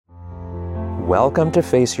Welcome to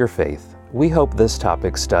Face Your Faith. We hope this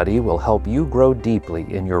topic study will help you grow deeply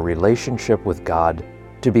in your relationship with God,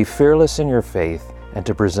 to be fearless in your faith, and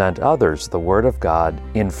to present others the Word of God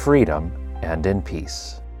in freedom and in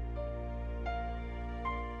peace.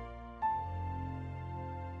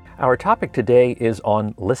 Our topic today is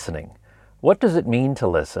on listening. What does it mean to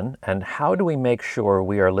listen, and how do we make sure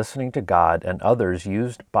we are listening to God and others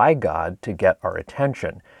used by God to get our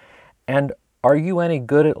attention? And are you any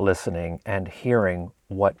good at listening and hearing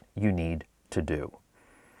what you need to do?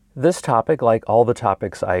 This topic, like all the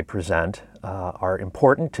topics I present, are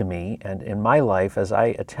important to me and in my life as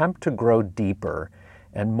I attempt to grow deeper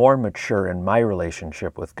and more mature in my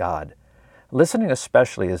relationship with God. Listening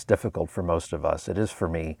especially is difficult for most of us. It is for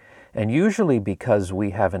me, and usually because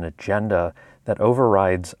we have an agenda that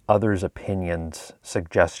overrides others' opinions,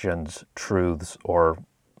 suggestions, truths, or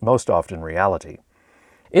most often reality.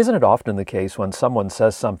 Isn't it often the case when someone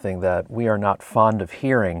says something that we are not fond of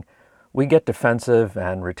hearing, we get defensive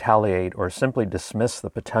and retaliate or simply dismiss the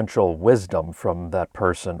potential wisdom from that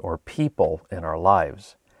person or people in our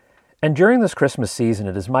lives? And during this Christmas season,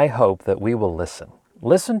 it is my hope that we will listen.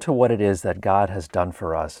 Listen to what it is that God has done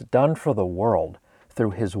for us, done for the world,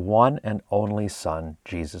 through His one and only Son,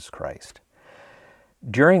 Jesus Christ.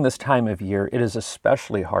 During this time of year, it is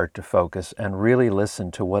especially hard to focus and really listen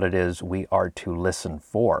to what it is we are to listen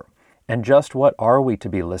for. And just what are we to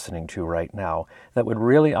be listening to right now that would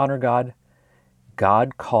really honor God?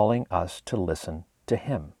 God calling us to listen to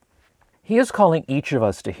Him. He is calling each of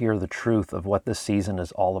us to hear the truth of what this season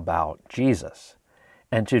is all about, Jesus,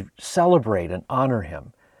 and to celebrate and honor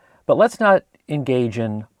Him. But let's not engage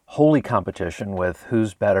in holy competition with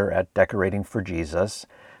who's better at decorating for Jesus,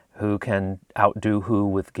 who can outdo who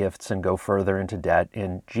with gifts and go further into debt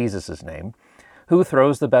in Jesus' name, who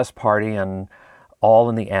throws the best party and all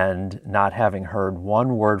in the end not having heard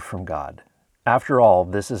one word from God. After all,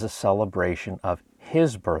 this is a celebration of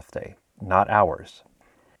His birthday, not ours.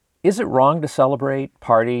 Is it wrong to celebrate,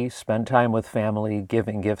 party, spend time with family,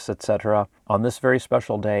 giving gifts, etc. on this very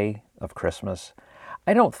special day of Christmas?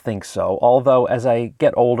 I don't think so, although as I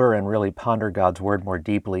get older and really ponder God's Word more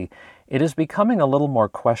deeply, it is becoming a little more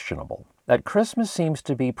questionable. That Christmas seems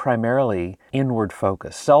to be primarily inward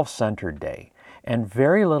focus, self-centered day, and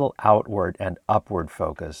very little outward and upward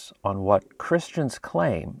focus on what Christians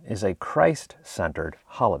claim is a Christ-centered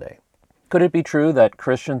holiday. Could it be true that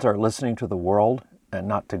Christians are listening to the world and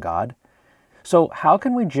not to God? So how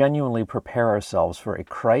can we genuinely prepare ourselves for a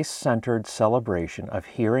Christ-centered celebration of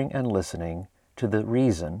hearing and listening to the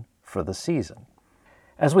reason for the season?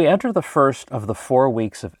 As we enter the first of the 4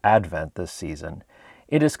 weeks of Advent this season,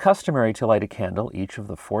 it is customary to light a candle each of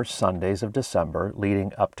the 4 Sundays of December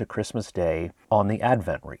leading up to Christmas Day on the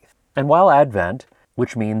Advent wreath. And while Advent,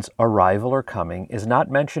 which means arrival or coming, is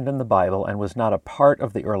not mentioned in the Bible and was not a part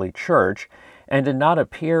of the early church, and did not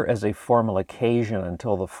appear as a formal occasion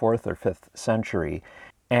until the 4th or 5th century,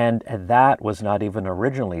 and that was not even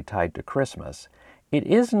originally tied to Christmas, it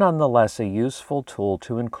is nonetheless a useful tool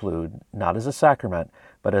to include, not as a sacrament,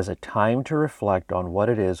 but as a time to reflect on what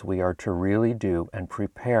it is we are to really do and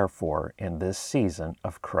prepare for in this season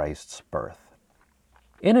of Christ's birth.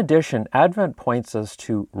 In addition, Advent points us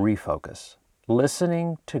to refocus,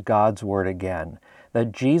 listening to God's Word again,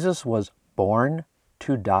 that Jesus was born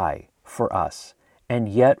to die for us, and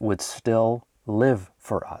yet would still live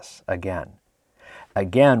for us again.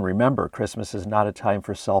 Again, remember, Christmas is not a time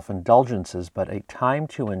for self-indulgences, but a time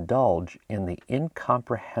to indulge in the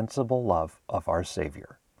incomprehensible love of our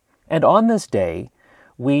Savior. And on this day,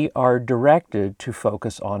 we are directed to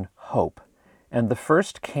focus on hope, and the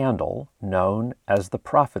first candle, known as the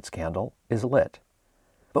prophet's candle, is lit.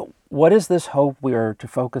 But what is this hope we are to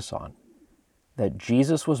focus on? That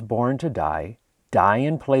Jesus was born to die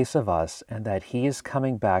in place of us, and that He is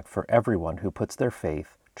coming back for everyone who puts their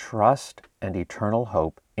faith, trust, and eternal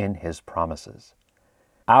hope in His promises.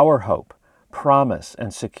 Our hope, promise,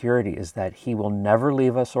 and security is that He will never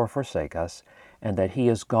leave us or forsake us, and that He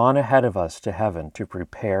has gone ahead of us to heaven to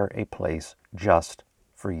prepare a place just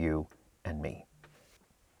for you and me.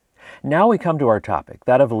 Now we come to our topic,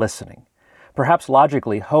 that of listening. Perhaps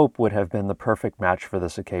logically, hope would have been the perfect match for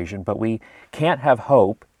this occasion, but we can't have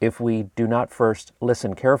hope if we do not first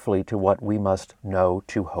listen carefully to what we must know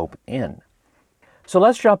to hope in. So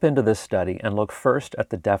let's jump into this study and look first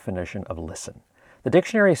at the definition of listen. The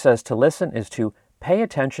dictionary says to listen is to pay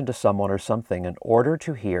attention to someone or something in order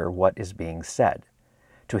to hear what is being said,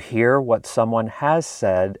 to hear what someone has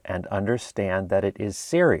said and understand that it is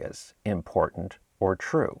serious, important, or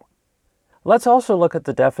true. Let's also look at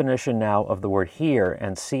the definition now of the word hear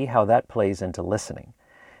and see how that plays into listening.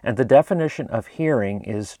 And the definition of hearing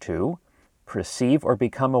is to perceive or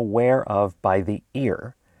become aware of by the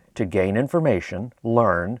ear, to gain information,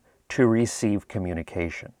 learn, to receive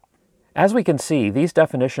communication. As we can see, these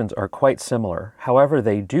definitions are quite similar. However,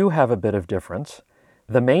 they do have a bit of difference.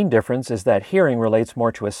 The main difference is that hearing relates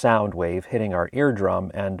more to a sound wave hitting our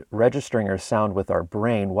eardrum and registering our sound with our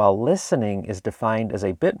brain, while listening is defined as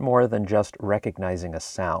a bit more than just recognizing a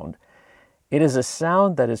sound. It is a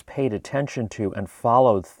sound that is paid attention to and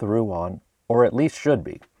followed through on, or at least should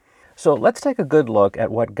be. So let's take a good look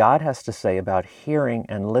at what God has to say about hearing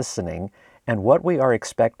and listening, and what we are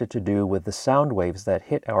expected to do with the sound waves that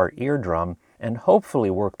hit our eardrum and hopefully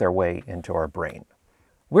work their way into our brain.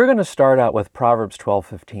 We're going to start out with Proverbs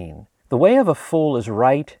 12:15. The way of a fool is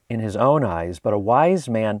right in his own eyes, but a wise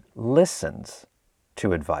man listens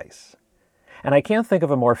to advice. And I can't think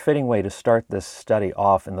of a more fitting way to start this study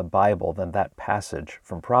off in the Bible than that passage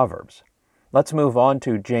from Proverbs. Let's move on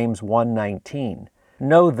to James 1:19.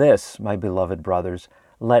 Know this, my beloved brothers,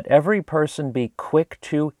 let every person be quick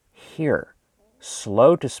to hear,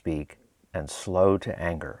 slow to speak, and slow to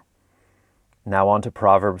anger. Now on to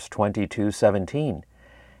Proverbs 22:17.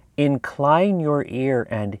 Incline your ear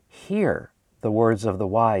and hear the words of the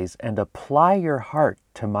wise, and apply your heart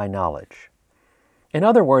to my knowledge. In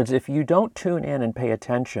other words, if you don't tune in and pay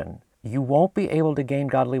attention, you won't be able to gain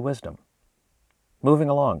godly wisdom. Moving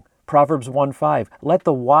along, Proverbs 1:5. Let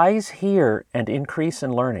the wise hear and increase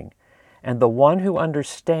in learning, and the one who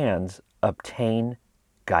understands obtain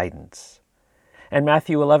guidance. And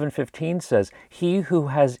Matthew 11:15 says, he who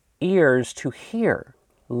has ears to hear,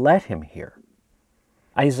 let him hear.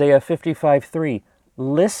 Isaiah 55:3,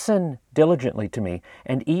 listen diligently to me,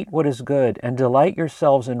 and eat what is good, and delight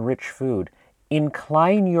yourselves in rich food.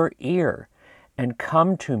 Incline your ear, and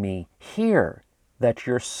come to me, hear, that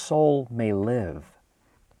your soul may live.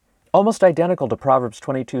 Almost identical to Proverbs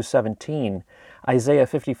 22:17, Isaiah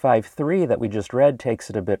 55:3 that we just read takes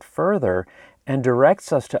it a bit further and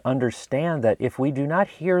directs us to understand that if we do not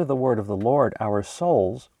hear the word of the Lord, our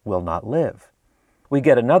souls will not live. We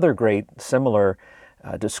get another great similar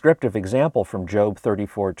descriptive example from Job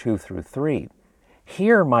 34:2-3.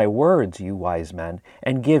 Hear my words, you wise men,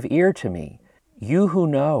 and give ear to me, you who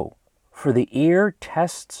know, for the ear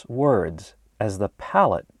tests words as the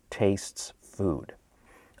palate tastes food.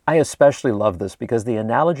 I especially love this because the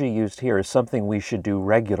analogy used here is something we should do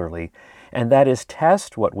regularly, and that is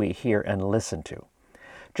test what we hear and listen to.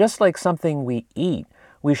 Just like something we eat,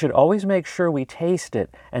 we should always make sure we taste it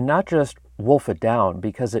and not just wolf it down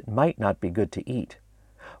because it might not be good to eat.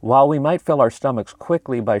 While we might fill our stomachs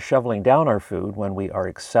quickly by shoveling down our food when we are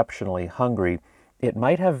exceptionally hungry, it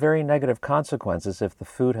might have very negative consequences if the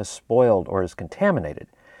food has spoiled or is contaminated.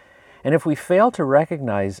 And if we fail to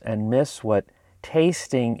recognize and miss what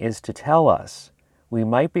tasting is to tell us, we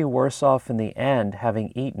might be worse off in the end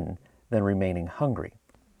having eaten than remaining hungry.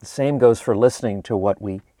 The same goes for listening to what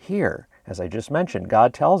we hear. As I just mentioned,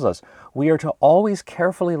 God tells us we are to always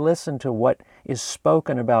carefully listen to what is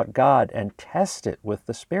spoken about God and test it with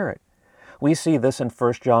the Spirit. We see this in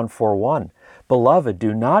 1 John 4:1. Beloved,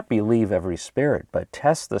 do not believe every spirit, but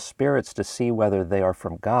test the spirits to see whether they are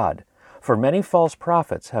from God. For many false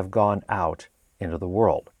prophets have gone out into the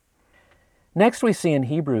world. Next, we see in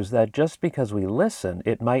Hebrews that just because we listen,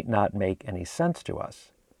 it might not make any sense to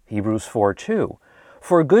us. Hebrews 4:2.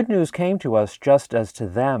 For good news came to us just as to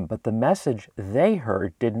them, but the message they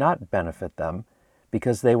heard did not benefit them,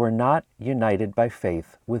 because they were not united by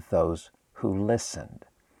faith with those who listened.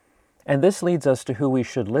 And this leads us to who we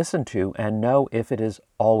should listen to and know if it is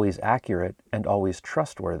always accurate and always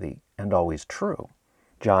trustworthy and always true.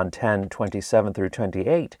 John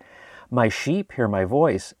 10:27-28. My sheep hear my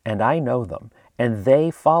voice, and I know them, and they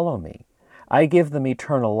follow me. I give them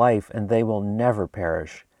eternal life, and they will never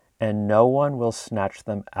perish, and no one will snatch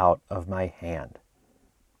them out of my hand.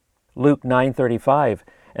 Luke 9:35,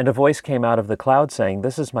 and a voice came out of the cloud saying,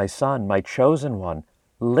 This is my son, my chosen one.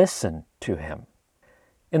 Listen to him.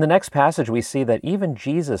 In the next passage, we see that even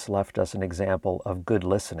Jesus left us an example of good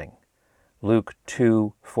listening. Luke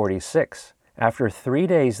 2:46, after 3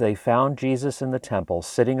 days they found Jesus in the temple,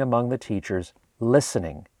 sitting among the teachers,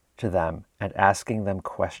 listening to them and asking them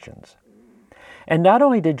questions. And not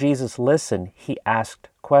only did Jesus listen, he asked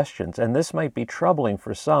questions. And this might be troubling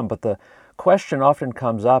for some, but the question often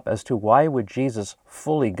comes up as to why would Jesus,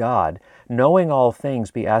 fully God, knowing all things,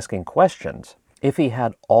 be asking questions if he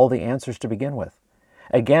had all the answers to begin with?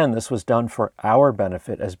 Again, this was done for our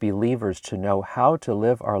benefit as believers to know how to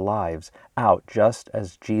live our lives out just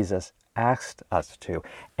as Jesus asked us to.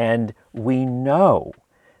 And we know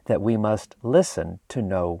that we must listen to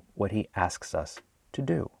know what he asks us to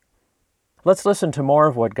do. Let's listen to more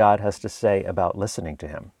of what God has to say about listening to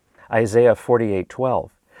him. Isaiah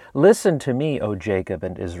 48:12. Listen to me, O Jacob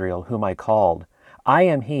and Israel, whom I called. I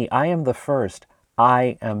am he, I am the first,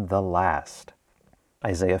 I am the last.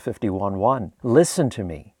 Isaiah 51:1. Listen to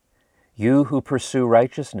me, you who pursue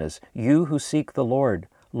righteousness, you who seek the Lord.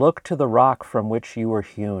 Look to the rock from which you were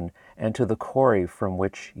hewn, and to the quarry from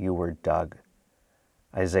which you were dug.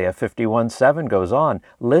 Isaiah 51:7 goes on,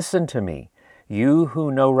 listen to me, you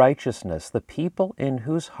who know righteousness, the people in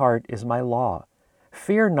whose heart is my law.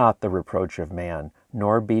 Fear not the reproach of man,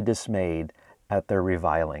 nor be dismayed at their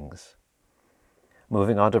revilings.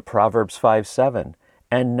 Moving on to Proverbs 5:7.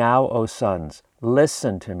 And now, O sons,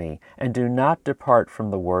 listen to me, and do not depart from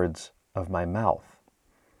the words of my mouth.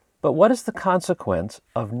 But what is the consequence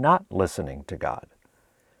of not listening to God?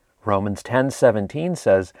 Romans 10:17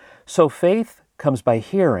 says, so faith comes by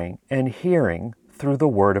hearing, and hearing through the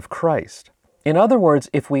word of Christ. In other words,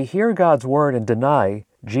 if we hear God's word and deny,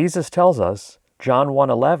 Jesus tells us, John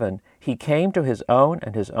 1:11, he came to his own,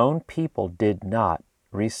 and his own people did not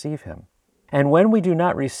receive him. And when we do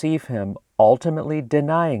not receive him, ultimately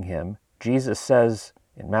denying him, Jesus says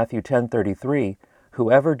in Matthew 10:33,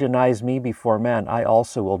 whoever denies me before men, I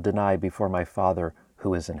also will deny before my Father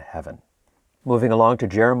who is in heaven. Moving along to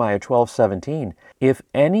Jeremiah 12:17, if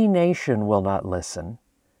any nation will not listen,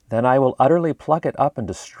 then I will utterly pluck it up and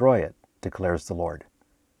destroy it, declares the Lord.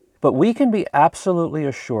 But we can be absolutely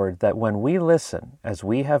assured that when we listen, as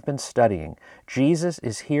we have been studying, Jesus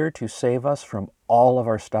is here to save us from all of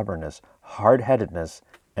our stubbornness, hard-headedness,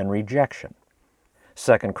 and rejection.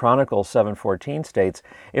 2 Chronicles 7:14 states,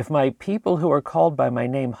 if my people who are called by my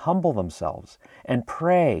name humble themselves and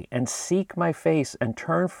pray and seek my face and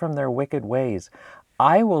turn from their wicked ways,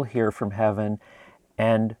 I will hear from heaven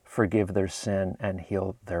and forgive their sin and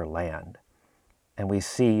heal their land. And we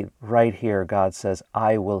see right here, God says,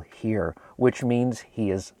 I will hear, which means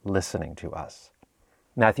he is listening to us.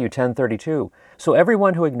 Matthew 10:32, so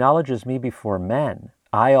everyone who acknowledges me before men,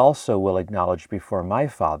 I also will acknowledge before my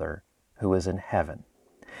Father who is in heaven.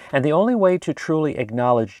 And the only way to truly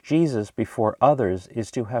acknowledge Jesus before others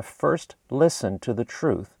is to have first listened to the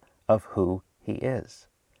truth of who he is.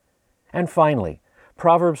 And finally,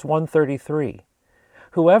 Proverbs 1:33,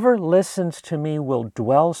 whoever listens to me will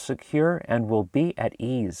dwell secure and will be at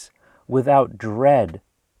ease, without dread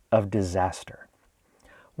of disaster.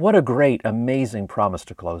 What a great, amazing promise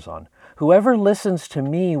to close on. Whoever listens to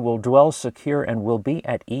me will dwell secure and will be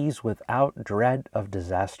at ease without dread of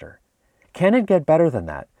disaster. Can it get better than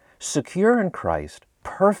that? Secure in Christ,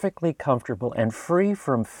 perfectly comfortable, and free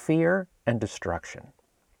from fear and destruction.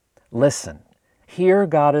 Listen, hear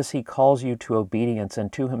God as he calls you to obedience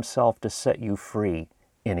and to himself to set you free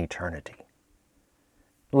in eternity.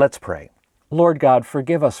 Let's pray. Lord God,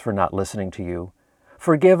 forgive us for not listening to you.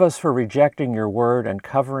 Forgive us for rejecting your word and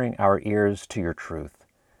covering our ears to your truth.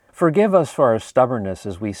 Forgive us for our stubbornness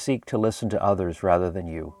as we seek to listen to others rather than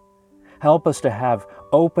you. Help us to have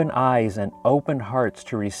open eyes and open hearts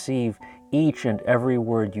to receive each and every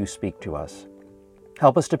word you speak to us.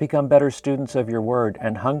 Help us to become better students of your word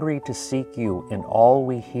and hungry to seek you in all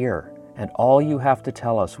we hear and all you have to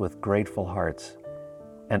tell us with grateful hearts,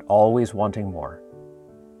 and always wanting more.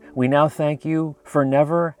 We now thank you for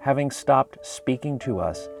never having stopped speaking to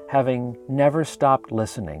us, having never stopped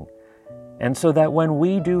listening, and so that when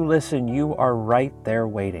we do listen, you are right there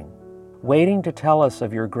waiting to tell us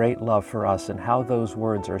of your great love for us and how those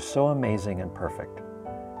words are so amazing and perfect.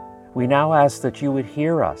 We now ask that you would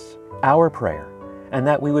hear us, our prayer, and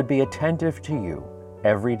that we would be attentive to you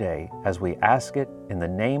every day as we ask it in the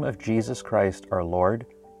name of Jesus Christ, our Lord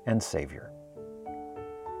and Savior.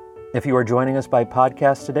 If you are joining us by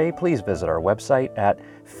podcast today, please visit our website at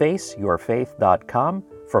faceyourfaith.com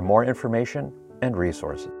for more information and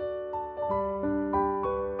resources.